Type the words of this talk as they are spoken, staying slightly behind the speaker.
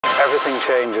everything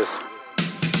changes.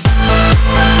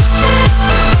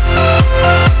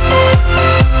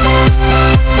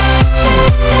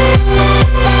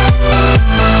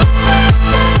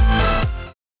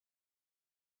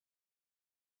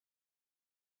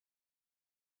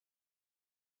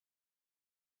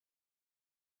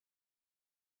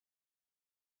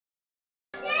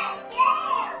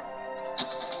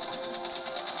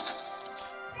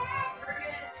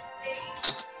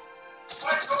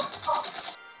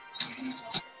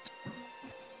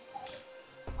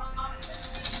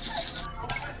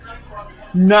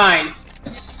 Nice.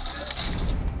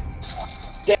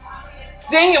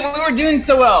 Dang it, we were doing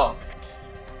so well.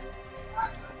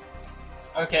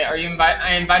 Okay, are you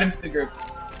I invite him to the group.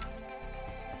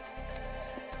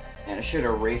 And I should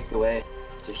have wraithed away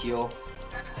to heal.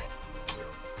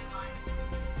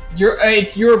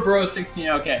 It's your bro 16.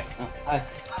 Okay. Hi.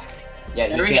 Yeah,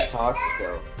 he can't talk,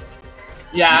 so.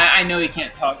 Yeah, I know he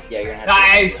can't talk. Yeah, you're gonna have to.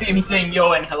 I see him saying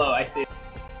yo and hello. I see.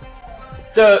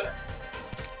 So,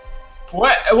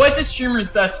 what's a streamer's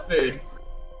best food?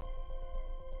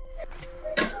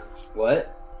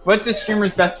 What? What's a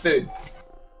streamer's best food?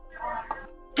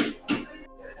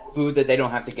 Food that they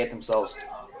don't have to get themselves.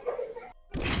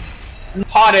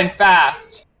 Hot and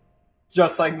fast.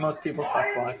 Just like most people's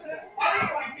sex life.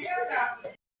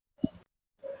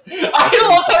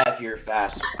 I love if you're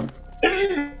fast.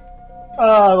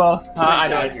 Oh, well. I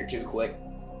know if you're too quick.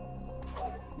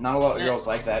 Not a lot of girls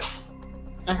like that.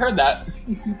 I heard that.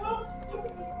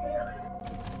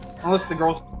 Unless the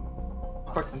girls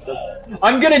quick themselves.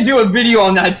 I'm gonna do a video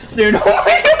on that soon.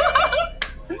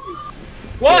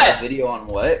 What? A video on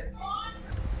what?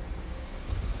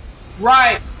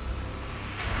 Right.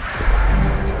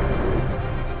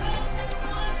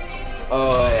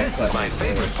 Oh, yeah, this is my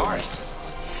favorite part.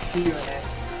 Q&A.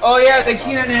 Oh yeah, the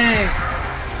Q&A.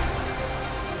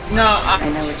 No, I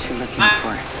know what you're looking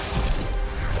for.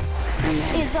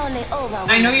 It's only over.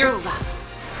 I know you're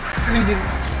gonna do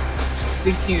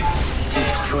the Q&A.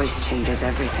 Each choice changes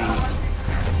everything.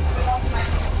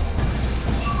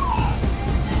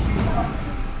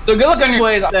 So good luck on your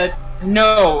plays. I said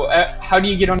no. How do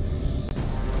you get on?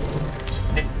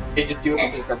 They just do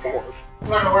it because they're bored.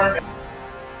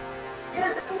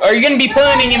 Are you gonna be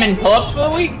putting him in pull-ups for the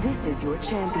week? This is your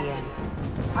champion.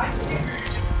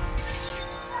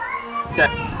 Okay.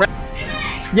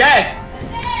 Yes.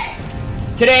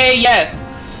 Today, yes.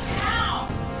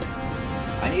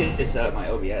 I need to set up my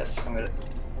OBS. I'm gonna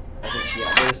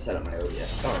set up my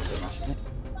OBS. Oh, so much.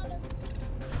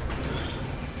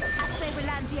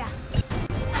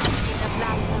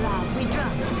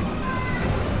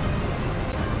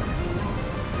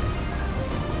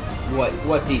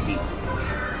 What's easy?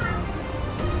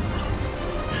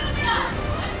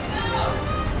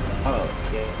 Oh,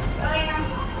 yeah.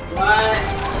 What?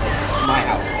 It's my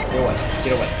house. Get away.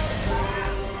 Get away.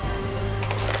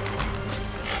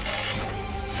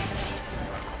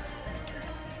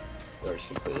 Door's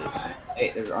completely.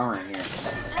 Hey, there's armor in here.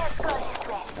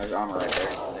 There's armor right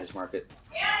there. I just marked it.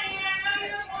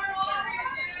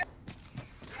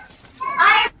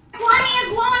 I have plenty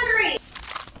of laundry.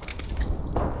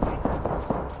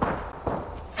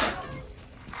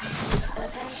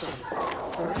 Attention.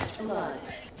 First blood.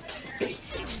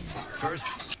 First.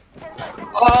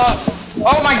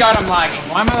 Oh my god, I'm lagging.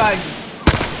 Why am I lagging?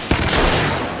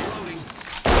 Reloading.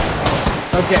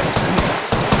 Okay.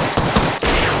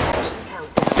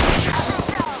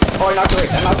 Oh, I knocked the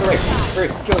right. I knocked the right.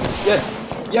 Great. Kill him. Yes.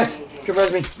 Yes.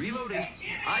 Converse me. Reloading.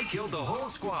 I killed the whole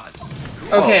squad.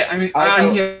 Okay, Oh,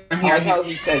 I'm here. I'm here. I thought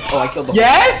he says, "Oh, I killed the."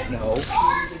 Yes. No.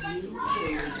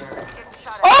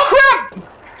 Oh crap!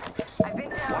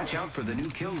 Watch out for the new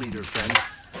kill leader, friend.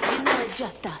 You know it's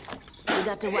just us. We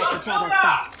got to watch each other's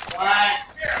back. What?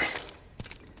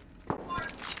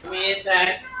 Give me a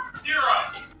sec.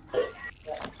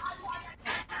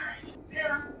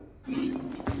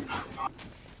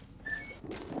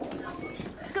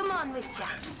 Come on, Witcher.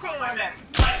 Say hello.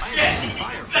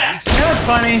 Fire, friends. You know what's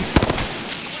funny?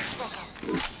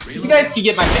 If you guys could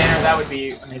get my banner, that would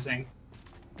be amazing.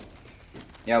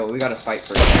 Yeah, well, we gotta fight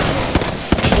first.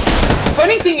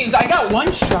 Funny thing is, I got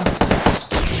one shot.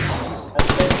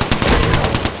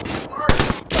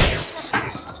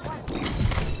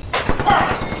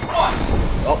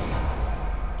 Oh.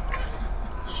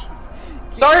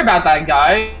 Sorry about that,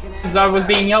 guy. I was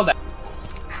being yelled at.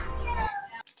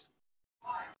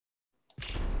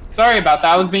 Sorry about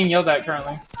that. I was being yelled at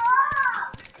currently.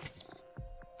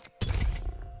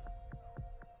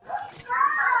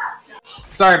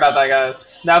 Sorry about that, guys.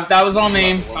 That was all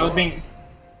me.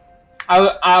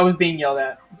 I was being yelled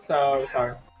at. So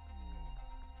sorry.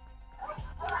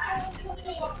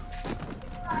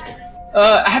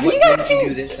 Have you guys What did seen? you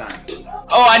do this time?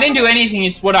 Oh, I didn't do anything.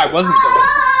 It's what I wasn't doing.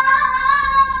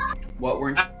 What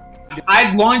weren't you? I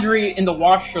had laundry in the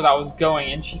washer that was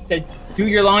going, and she said, "Do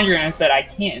your laundry," and I said, "I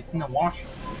can't. It's in the washer."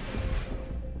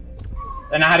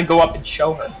 Then I had to go up and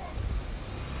show her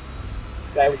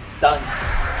that I was done.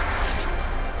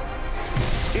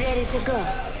 Ready to go.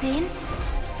 Seen?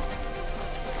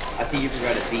 I think you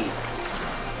forgot a beat.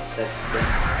 That's great.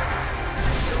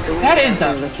 That is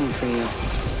They're done. looking for you. We'll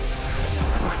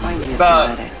find you if you But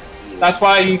let it. that's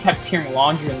why you kept hearing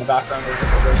laundry in the background.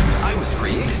 I was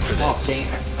created for Oh, this. dang.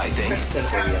 I think. I set it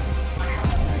for you.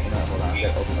 Alright, you know what? Hold on. I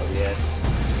gotta open OBS.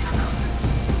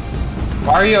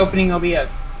 Why are you opening OBS?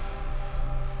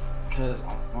 Because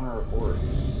I want to record.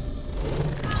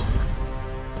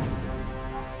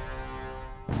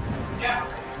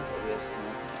 OBS is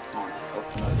not on.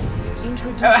 Open OBS.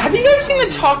 Introduce Have you guys seen the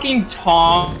Talking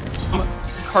Tom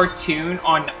cartoon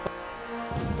on?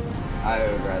 I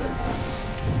would rather not.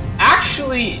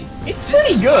 Actually, it's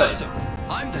pretty good.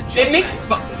 I'm the It makes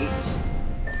fun. Eight.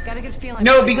 Got a good feeling.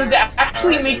 No, because it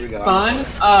actually Alright, makes here we go. fun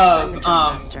of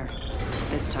Master.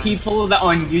 This time. people that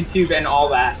on YouTube and all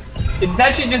that. It's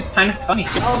actually just kind of funny.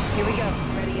 Oh, here we go.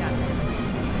 Ready up.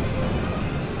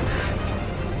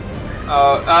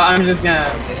 I'm just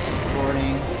gonna. This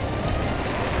recording.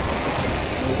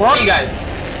 Where are you guys?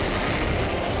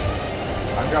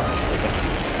 I'm dropping asleep.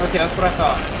 Okay, that's what I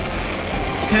thought.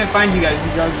 I couldn't find you guys.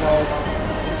 You guys were all gone.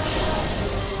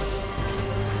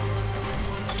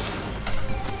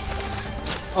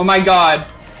 Oh my god.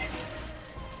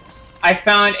 I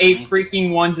found a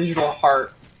freaking one digital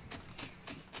heart.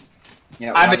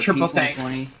 Yeah, I have we'll a triple tank.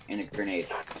 P20 and a grenade.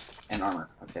 And armor.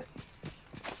 Okay.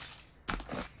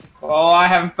 Oh, I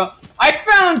haven't found. I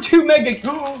found 2 mega.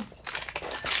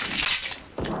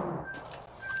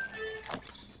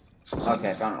 Okay,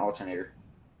 I found an alternator.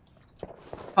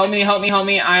 Help me, help me, help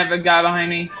me. I have a guy behind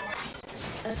me.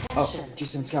 Oh, Attention.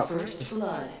 G7 Scout. First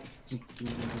blood.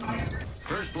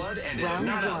 First blood, and it's Round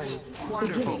not one. us.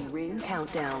 Wonderful. Beginning ring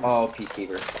countdown. Oh,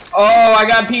 Peacekeeper. Oh, I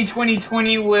got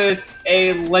P2020 with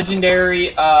a legendary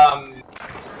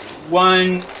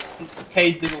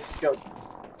 1K digital scope.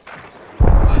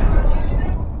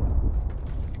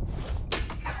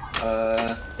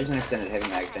 There's an extended heavy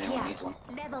mag if anyone needs one.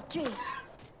 Level 3.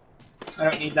 I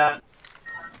don't need that.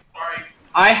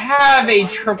 I have a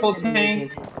triple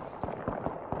tank.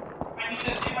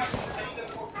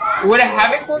 Would a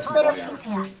Havoc work better?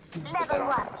 Put that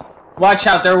on. Watch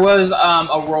out, there was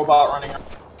a robot running up.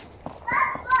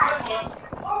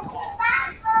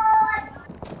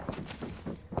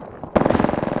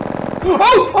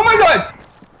 Oh! Oh my god!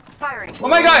 Oh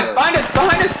my god! Behind us!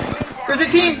 Behind us! There's a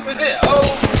team! There's a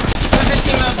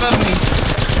team above me.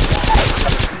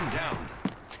 Down.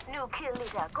 New kill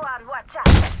leader. Go and watch out.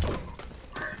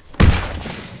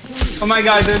 Oh my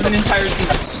god, there's an entire team.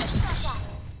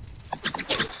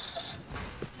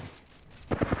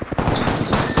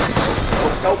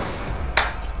 Nope.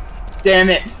 Damn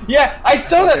it. Yeah, I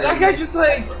saw that. That guy just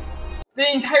like... The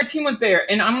entire team was there,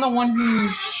 and I'm the one who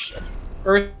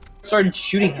first started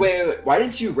shooting him. Wait. Why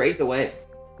didn't you wraith away?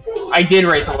 I did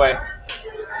race away.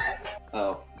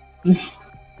 Oh.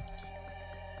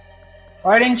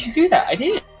 Why didn't you do that? I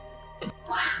did.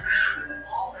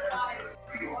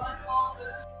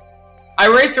 I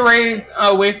raced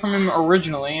away from him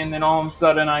originally, and then all of a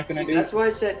sudden I couldn't do That's it. why I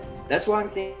said. That's why I'm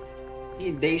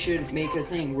thinking they should make a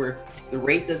thing where the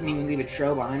wraith doesn't even leave a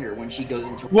trail behind her when she goes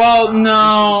into. Well,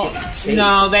 no,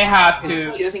 they have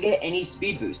to. She doesn't get any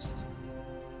speed boost.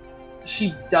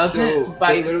 She doesn't, So but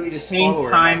they at literally the just same follow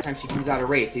her. And by time, the time she comes out of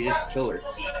wraith, they just kill her.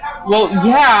 well,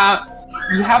 yeah,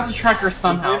 you have to track her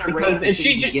somehow When a because wraith if is so you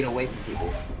she can just get away from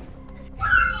people.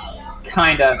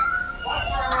 kinda,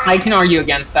 I can argue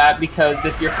against that because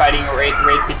if you're fighting a wraith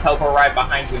can teleport right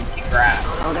behind you and kick her ass.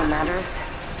 All that matters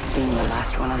is being the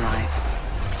last one alive.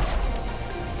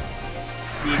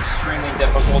 Be extremely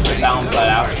difficult to balance that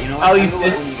out. Alright, you know what? At I'll least go with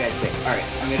this. one you guys pick. Alright,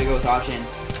 I'm gonna go with option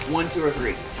 1, 2, or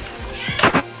 3.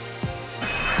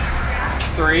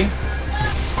 3.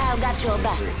 I've got your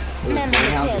back. 3. Remember to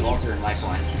Greyhound, tell you. Alter, and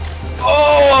Lifeline.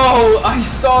 Oh, I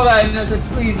saw that and I said,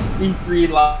 please be 3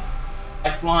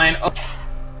 lifeline. Oh,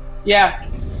 yeah.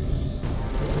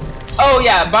 Oh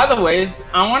yeah. By the way,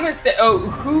 I want to say,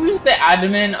 who's the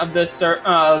admin of the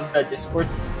Discord?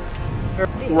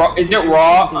 Is it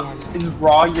Raw? Is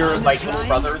Raw your like little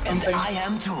brother or something? I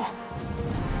am too.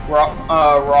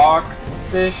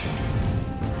 Rockfish.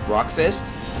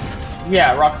 Rockfist?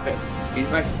 Yeah, Rockfish. He's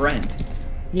my friend.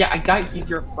 Yeah, I got he's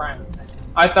your friend.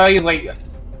 I thought he was like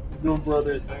little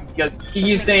brother or something because he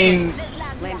keeps saying.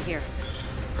 Land here.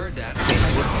 Heard that.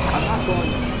 I'm not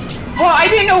going. Well, I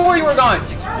didn't know where you were going.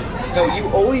 No, you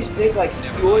always pick like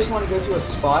you always want to go to a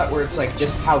spot where it's like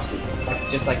just houses, like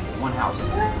just like one house.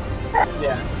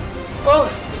 Yeah. Well.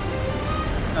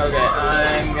 Okay,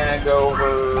 I'm gonna go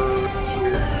over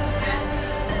here.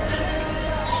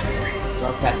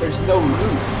 Drop that. There's no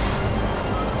loot.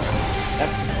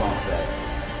 That's what's wrong with that.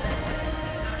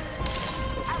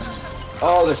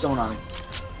 Oh, there's someone on me.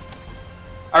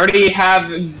 I already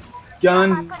have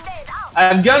guns. I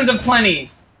have guns aplenty.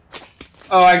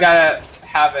 Oh, I got a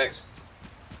Havoc.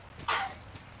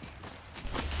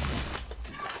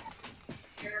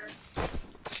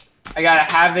 I got a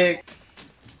Havoc,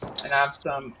 and I have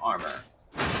some armor.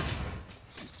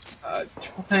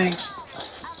 Tank.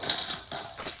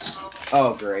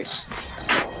 Oh, great.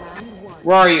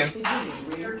 Where are you?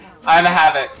 I have a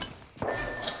Havoc.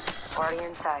 Already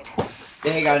inside.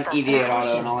 They got an EVA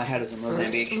auto, and all I had was a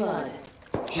Mozambique. She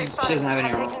doesn't have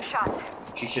any armor.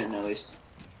 She shouldn't, at least.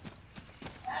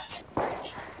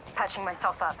 Patching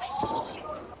myself up.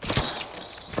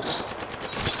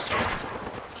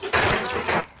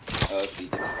 Oh, she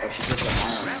took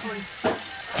some armor.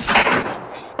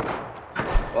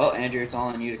 Well, Andrew, it's all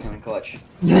on you to come in clutch.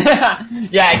 Yeah,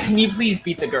 can you please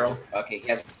beat the girl? Okay, he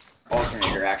has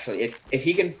alternator, actually. If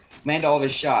he can land all of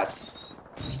his shots.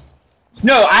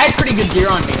 No, I had pretty good gear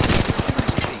on me.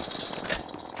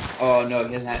 Oh, no,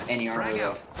 he doesn't have any armor,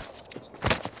 though.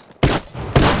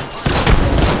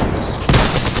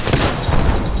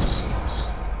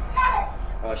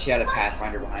 Oh, she had a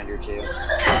Pathfinder behind her, too.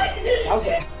 That was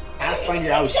the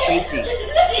Pathfinder I was chasing.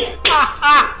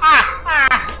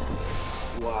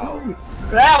 Wow.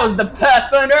 That was the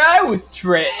Pathfinder I was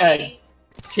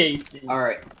chasing.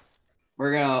 Alright.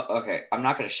 We're gonna... Okay, I'm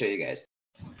not gonna show you guys.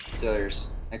 So there's...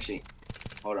 Actually...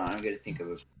 Hold on, I'm gonna think of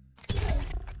it.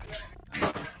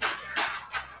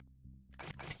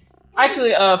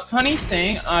 Actually, a funny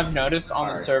thing I've noticed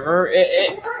on the server,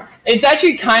 it's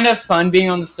actually kind of fun being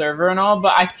on the server and all,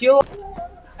 but I feel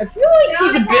like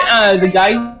he's a bit, the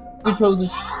guy who chose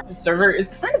the server is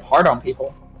kind of hard on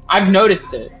people. I've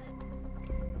noticed it.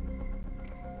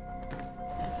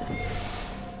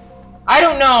 I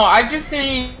don't know, I've just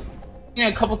seen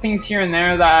a couple things here and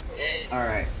there that...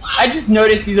 Alright. I just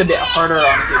noticed he's a bit harder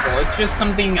on people. It's just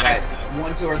something Guys,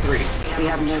 1, 2, or 3. We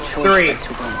have no choice 3. but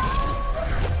to win.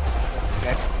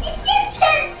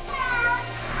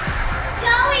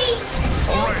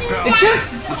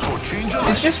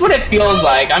 It's just what it feels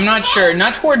like. I'm not sure.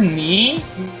 Not toward me,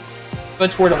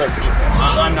 but toward other people.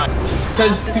 I'm not.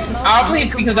 Because obviously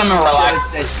it's because I'm a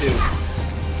relaxed. You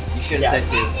should have said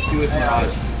 2. You should have said 2. 2 with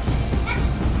Mirage.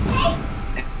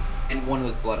 And 1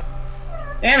 was Blood.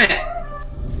 Damn it.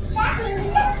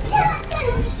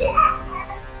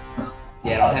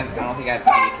 Yeah, I don't think I have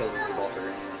any kills with Gibraltar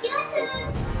anyways.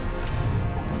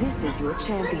 This is your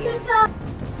champion.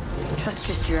 Trust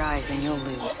just your eyes and you'll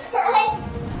lose.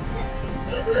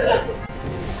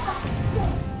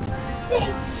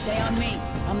 Stay on me.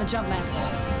 I'm the jump master.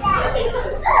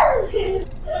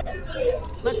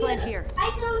 Let's land here.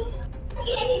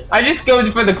 I just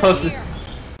go for the closest.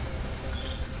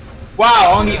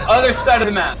 Wow, on the other side of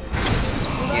the map.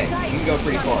 Yeah, you can go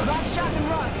pretty far. Drop, shock, and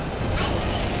run.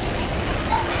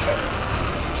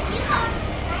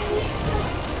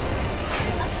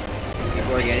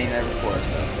 People are getting there before us,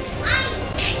 though.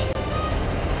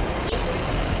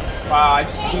 Wow, I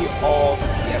see all.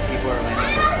 Yeah, people are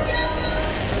landing there before us.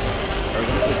 Are we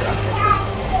gonna put drops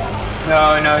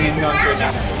in? No, he's going straight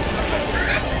down.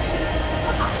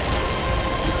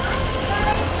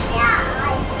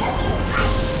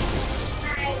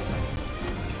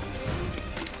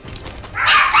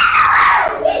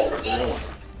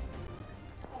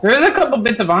 There's a couple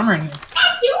bits of armor in here.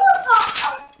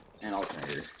 And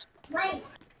alternator.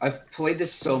 I've played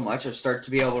this so much, I've started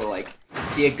to be able to like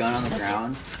see a gun on the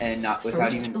ground and not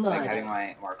without even like having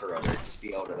my marker over, just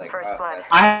be able to like. That's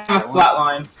I have a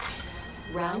flatline.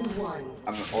 Round 1.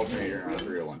 I'm an alternator, not a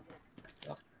real one.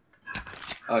 So.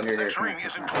 Oh, here, come on.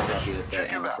 I'll drop you this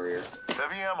ammo for your.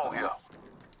 Heavy ammo here.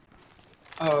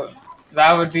 Oh,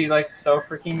 that would be like so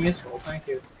freaking useful. Thank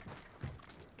you.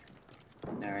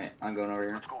 Alright, I'm going over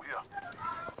here. Let's go here.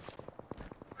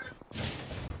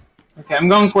 Okay, I'm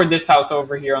going toward this house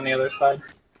over here on the other side.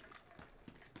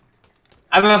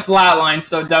 I have a flat line,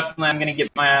 so definitely I'm gonna get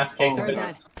my ass kicked. Oh,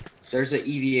 God. There's an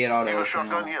EVA auto. Got a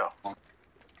shotgun here.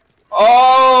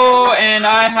 Oh, and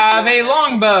I have a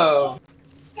longbow.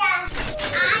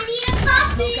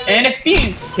 And a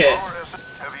Phoenix kit.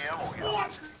 Heavy ammo here.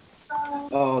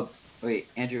 Oh, wait,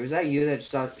 Andrew, was that you that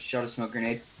shot a smoke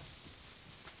grenade?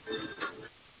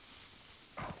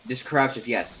 Just crouch if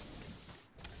yes.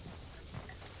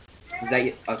 Was that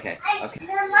you? Okay, okay.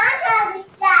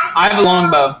 I have a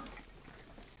longbow.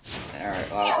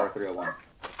 Alright, I'll have R301.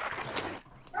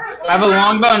 I have a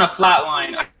longbow and a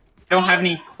flatline. I don't have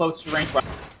any close range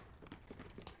weapons.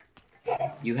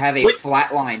 You have a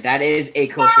flatline. That is a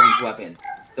close range weapon.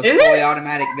 It's a Is fully it?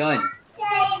 automatic gun.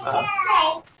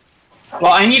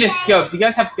 Well, I need a scope. Do you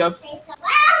guys have scopes?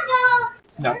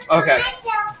 No. Okay.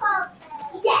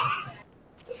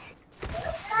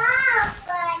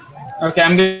 Okay,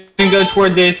 I'm gonna go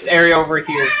toward this area over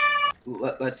here.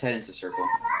 Let's head into circle.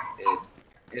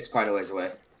 It's quite a ways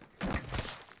away.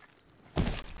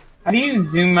 How do you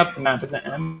zoom up the map? Is it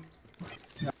M?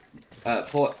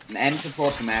 Pull M to pull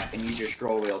up the map and use your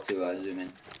scroll wheel to zoom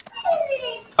in.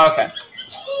 Okay.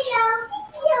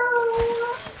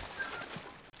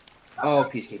 Oh,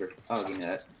 Peacekeeper. Oh, give me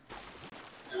that.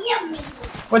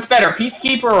 What's better,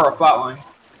 Peacekeeper or a flatline?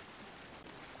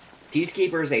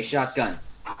 Peacekeeper is a shotgun.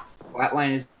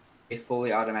 Flatline is a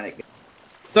fully automatic gun.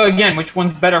 So again, which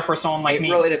one's better for someone like me?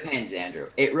 It really depends, Andrew.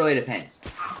 It really depends.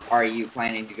 Are you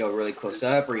planning to go really close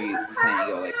up, or are you planning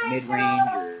to go like mid-range,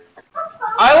 or...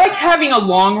 I like having a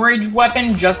long-range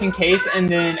weapon just in case, and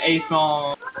then a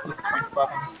small range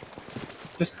weapon.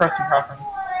 Just personal preference.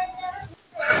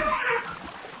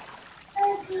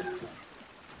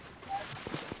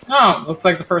 Oh, looks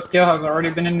like the first kill has already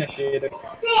been initiated.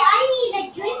 I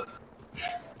need a drink.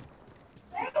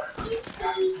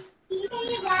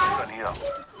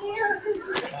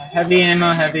 Heavy ammo,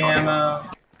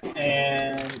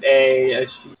 and a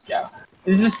scout.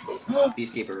 Is this?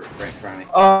 Peacekeeper right in front of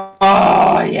me.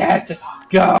 Oh yes, a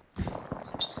scout.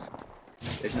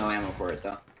 There's no ammo for it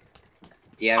though.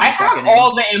 Do you have I a shotgun have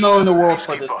all the ammo in the world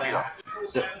for this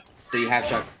thing. So you have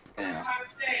shotgun ammo.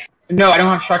 No, I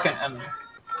don't have shotgun ammo.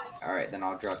 All right, then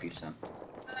I'll drop you some.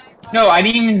 No, I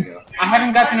didn't even. I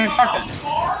haven't gotten a shotgun.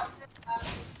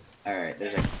 All right,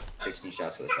 there's like 16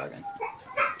 shots with a shotgun.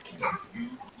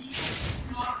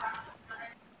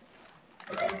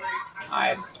 I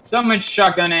have so much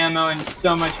shotgun ammo and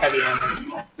so much heavy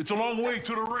ammo. It's a long way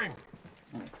to the ring.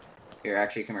 Here,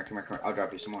 actually, come here. I'll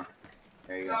drop you some more.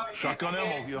 There you go. Shotgun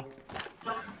ammo here.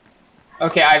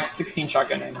 Okay, I have 16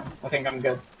 shotgun ammo. I think I'm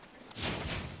good.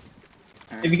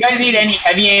 If you guys need any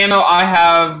heavy ammo, I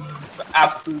have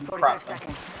absolute 45 crap.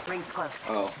 seconds. Ring's close.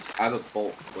 Oh, I have a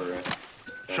bolt for it.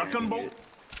 Shotgun bolt.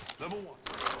 Level 1.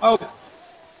 Oh,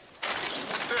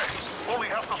 Hey, only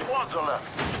half the squads are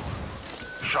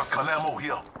left. Shotgun ammo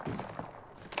here.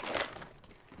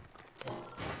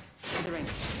 To the ring.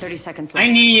 30 seconds left.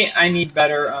 I need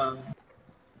better.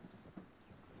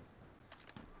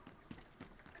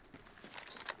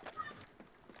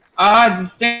 It's a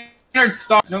standard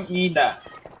stock. I don't need that.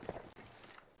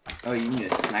 Oh, you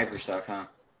need a sniper stock, huh?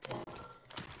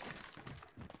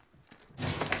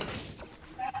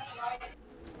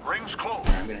 Rings close.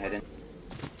 Alright, I'm gonna head in.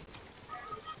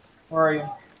 Where are you?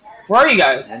 Where are you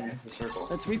guys? Head into the circle.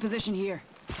 Let's reposition here.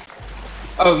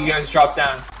 Oh, you guys dropped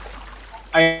down.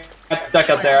 I got stuck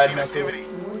up there. I had no clue.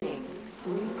 Warning.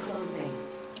 Ring closing.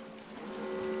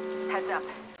 Heads up.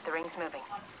 The ring's moving.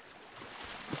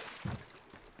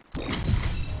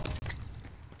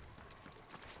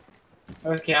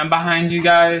 Okay, I'm behind you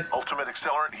guys. Ultimate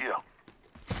accelerant here.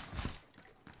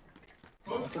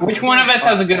 Which one of us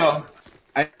has a good one?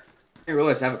 I didn't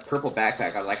realize I have a purple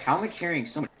backpack. I was like, how am I carrying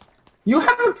so much? You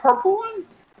have a purple one?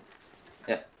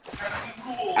 Yeah.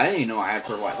 I didn't even know I had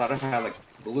purple. I thought I had like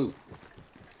blue.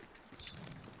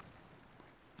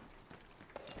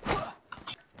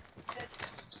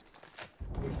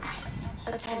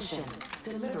 Attention.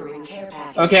 Delivering care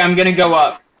package. Okay, I'm gonna go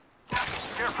up.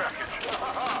 Care package.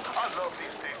 I love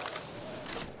these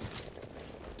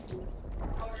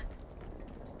things.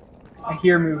 I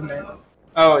hear movement.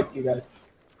 Oh, it's you guys.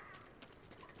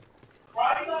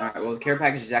 Alright, well, the care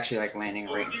package is actually like landing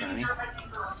right in front of me.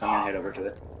 So I'm gonna head over to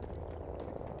it.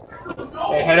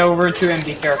 Okay, head over to and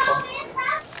be careful.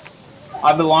 I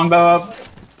have the longbow up.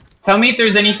 Tell me if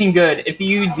there's anything good. If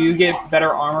you do get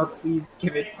better armor, please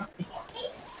give it to me.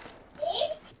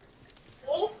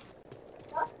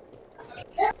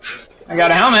 I got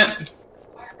a helmet.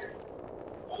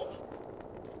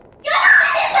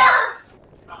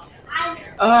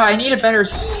 I need a better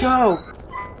scope.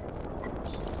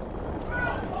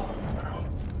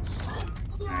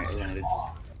 Alright, landed.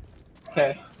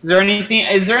 Okay. Is there anything?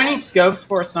 Is there any scopes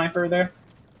for a sniper there?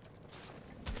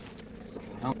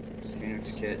 Helmet,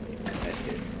 Phoenix kit, that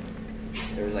kit.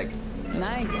 There's like no.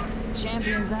 Nice.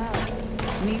 Champions out.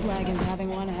 Meat Wagon's having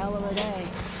one hell of a day.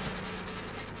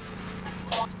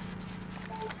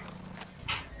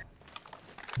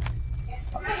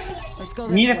 Let's go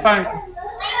We need this to way. find.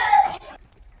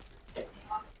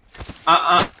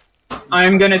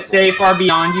 I'm gonna stay far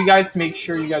beyond you guys to make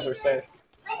sure you guys are safe.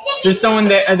 There's someone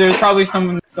there. There's probably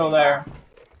someone still there.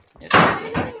 Yes.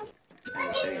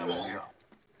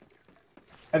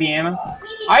 Heavy ammo?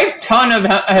 I have a ton of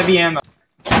heavy ammo.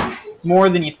 More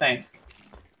than you think.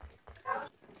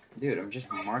 Dude, I'm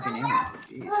just marking ammo.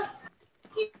 Jeez.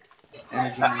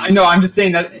 Energy. I know, I'm just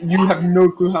saying that you have no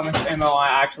clue how much ammo I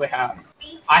actually have.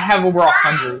 I have over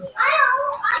 100.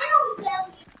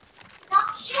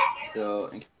 So,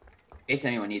 in case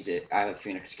anyone needs it, I have a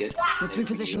Phoenix kit. Let's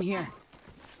reposition here.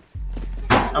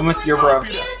 I'm with your bro.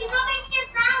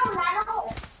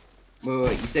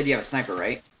 Wait, you said you have a sniper,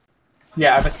 right?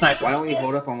 Yeah, I have a sniper. Why don't we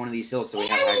hold up on one of these hills so we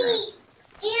have high ground?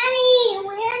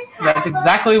 That's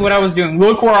exactly what I was doing.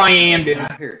 Look where I am, dude. Come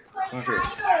up here. Come up here.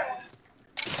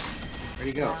 Where'd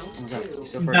he go? What's up? He's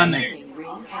still Down further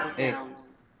there.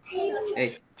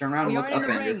 Hey, turn around and look up,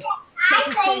 Andrew. Check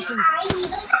your stations.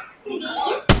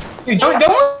 Dude, don't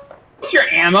waste your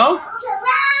ammo.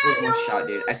 There's one shot,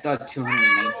 dude. I still have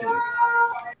 219.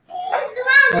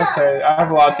 Okay, I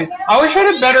have a lot too. I wish I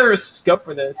had a better scope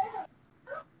for this.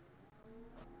 Oh,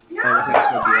 what type of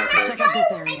scope do you have for it? Check out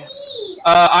this area.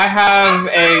 I have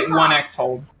a 1x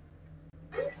hold.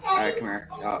 Alright, come here.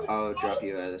 I'll drop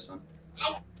you this one.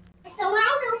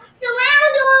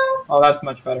 Oh, that's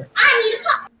much better.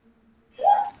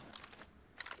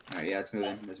 Alright, yeah, it's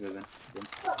moving. It's moving.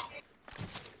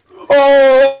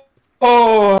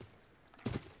 Oh!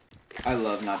 I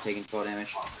love not taking fall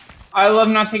damage. I love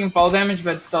not taking fall damage,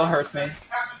 but it still hurts me.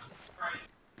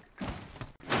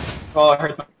 Well, it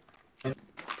hurts me.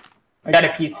 I got a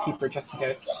Peacekeeper just in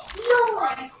case.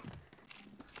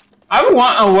 I would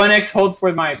want a 1x hold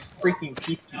for my freaking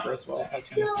Peacekeeper as well.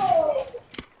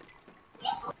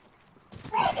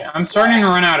 Yeah, I'm starting to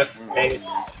run out of space.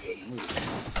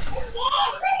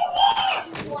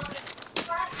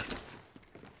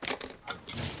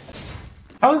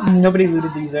 How has nobody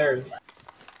looted these areas?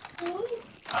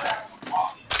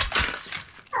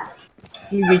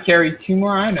 We carried 2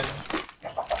 more items.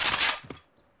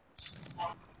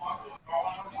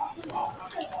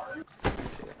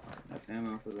 Enough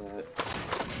ammo for that.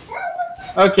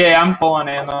 Okay, I'm full on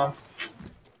ammo.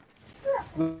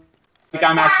 Like,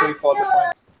 I'm actually full at this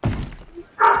point.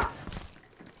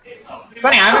 It's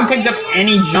funny, I haven't picked up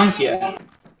any junk yet.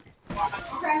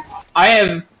 I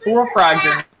have 4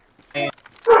 frag grenades,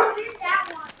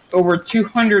 over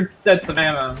 200 sets of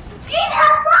ammo.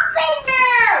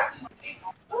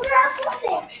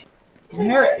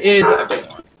 Where is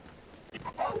everyone?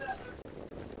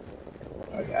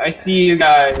 Okay, I see you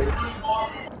guys.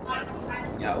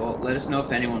 Yeah, well, let us know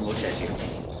if anyone looks at you.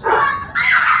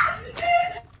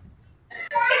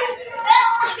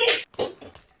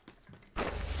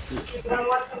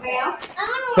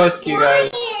 Close to you guys.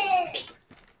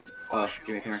 Oh,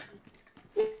 Jimmy, come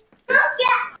here.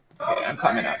 Okay, I'm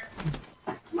coming up.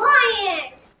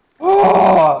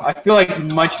 Oh, I feel like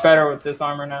much better with this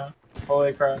armor now.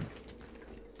 Holy crap.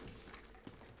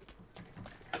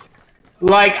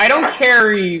 Like, I don't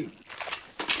carry...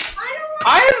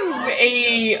 I have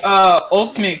a,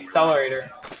 ultimate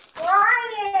accelerator.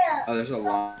 Oh, there's a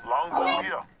long.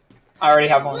 I already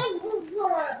have one.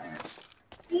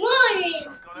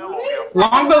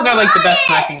 Longbows are like the best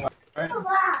sniping weapon, right?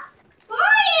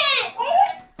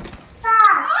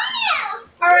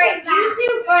 Alright, you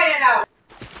two fight it out.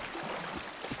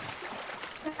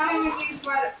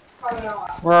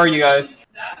 Where are you guys?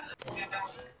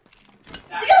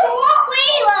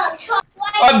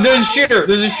 Oh, there's a shooter!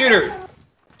 There's a shooter!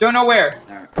 Don't know where.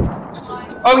 Alright.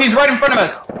 Oh, he's right in front of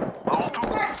us!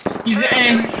 He's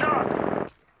in...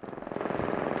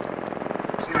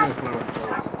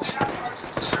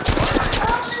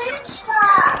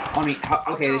 On me.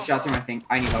 Okay, they shot through my thing.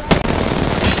 I need help.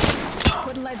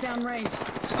 Couldn't let down range.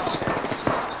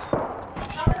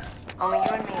 Only you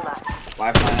and me left.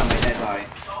 Lifeline on my dead body.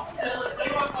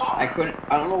 I couldn't.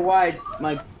 I don't know why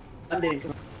my gun didn't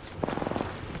come.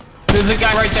 There's a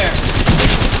guy right there.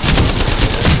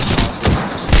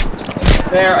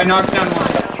 There, I knocked down one.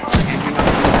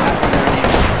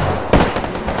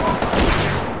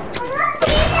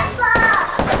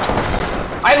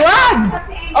 I lagged!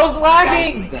 I was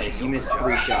lagging! You missed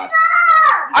 3 shots.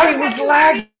 I was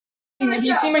lagging! If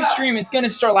you see my stream, it's gonna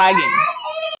start lagging.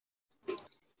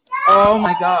 Oh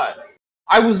my god.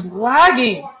 I was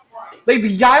lagging! Like,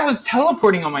 the guy was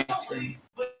teleporting on my screen.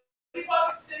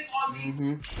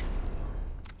 Mm-hmm.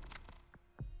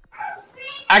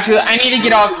 Actually, I need to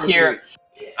get off here.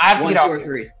 I have to 1, get 2, off or here.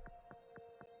 3.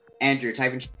 Andrew,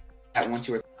 type in chat 1,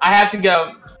 2, or 3. I have to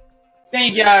go.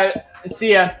 Thank you.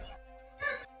 See ya.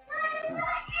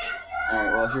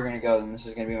 Alright, well, if you're gonna go, then this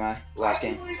is gonna be my last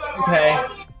game. Okay.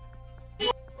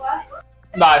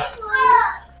 Bye.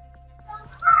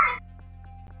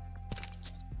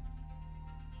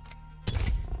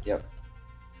 Yep.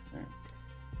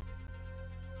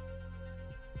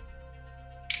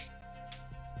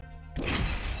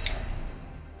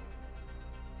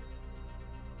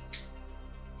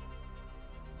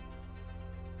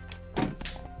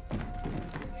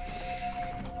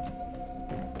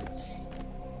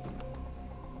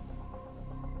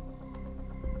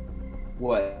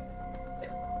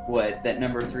 What? That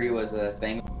number 3 was a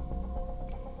bang.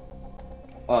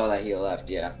 Oh, that he left.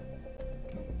 Yeah.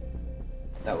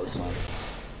 That was fun.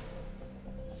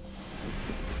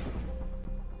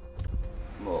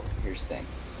 Well, here's the thing.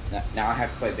 Now I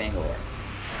have to play Bangalore.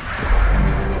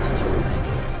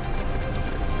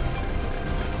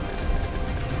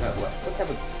 What type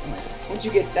of... Where'd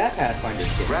you get that Pathfinder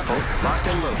skin? Grapple, locked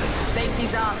and loaded.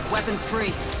 Safety's off. Weapons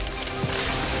free.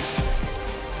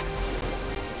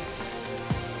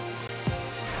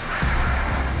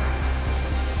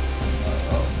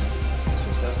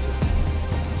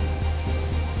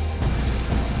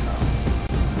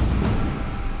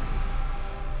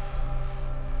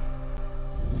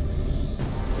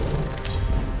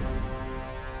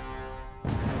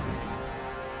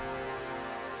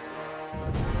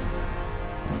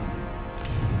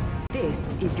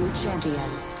 This is your champion.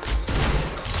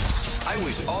 I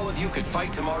wish all of you could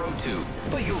fight tomorrow too,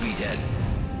 but you'll be dead.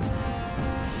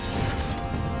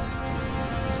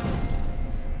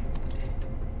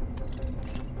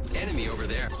 Enemy over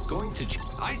there. Going to...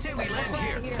 I say we land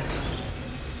here.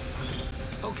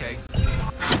 Okay.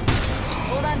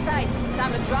 Hold on tight. It's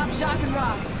time to drop, shock, and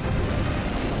rock.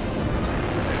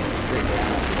 Straight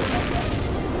down.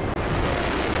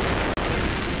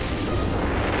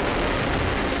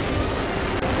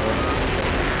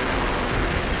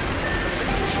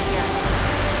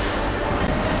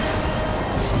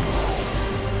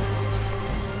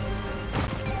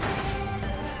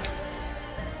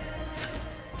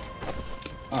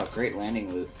 Oh, great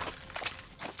landing loot.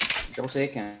 Double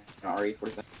take and an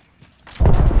RE45.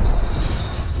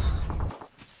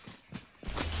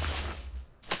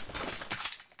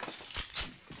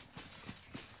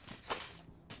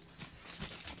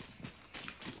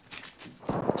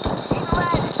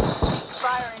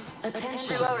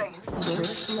 Attention. Reloading.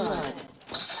 First blood.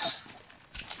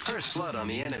 First blood on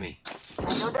the enemy.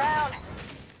 Go down.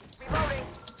 Reloading.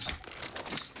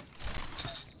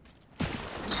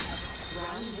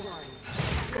 Round 1.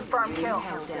 Confirm kill.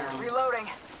 Reloading.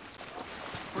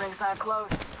 Ring's not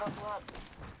closed. Tough luck.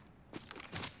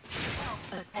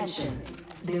 Attention.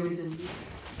 There is a new...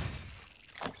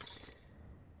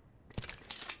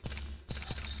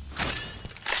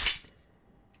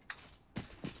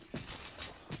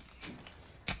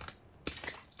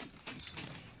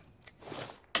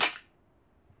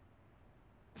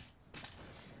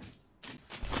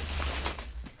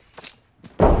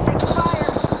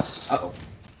 Uh-oh.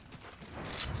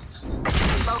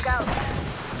 Smoke out.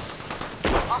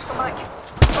 Off the mic.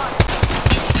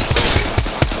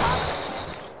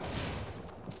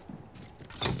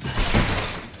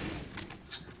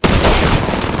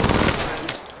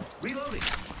 Reloading.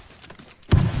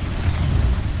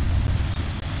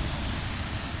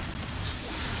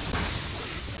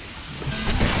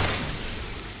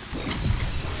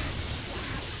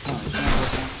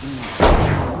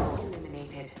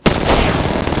 Eliminated.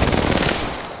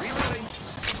 Reloading.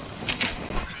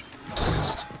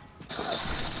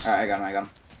 Alright, I got him.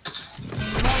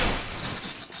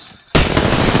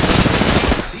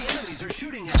 The enemies are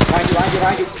shooting at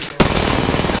Behind you.